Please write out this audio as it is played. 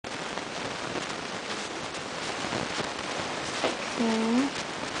Okay.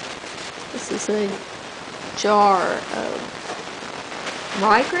 This is a jar of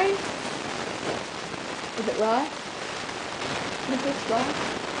rye grain? Is it rye? Is this rye?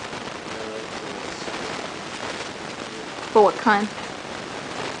 But what kind?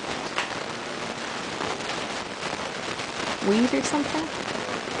 Wheat or something?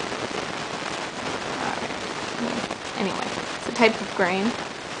 Alright. Anyway, it's a type of grain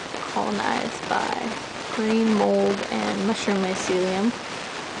colonized by green mold and mushroom mycelium.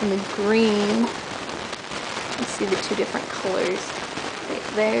 And the green, you see the two different colors. Right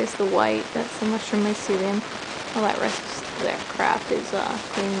there's the white, that's the mushroom mycelium. All that rest of that crap is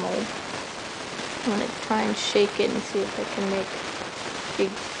green mold. I'm going to try and shake it and see if I can make a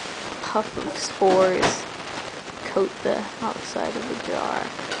big puff of spores coat the outside of the jar.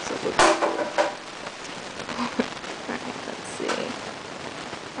 So it looks cool. Alright, let's see.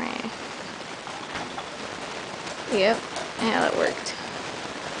 Right. Yep, yeah, that worked.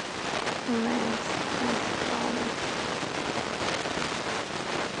 Nice.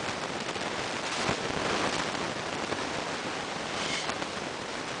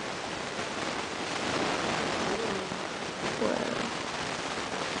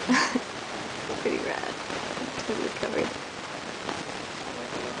 Pretty rad. Totally covered.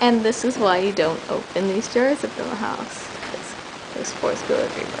 And this is why you don't open these jars up in the house, because those spores go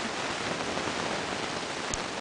everywhere.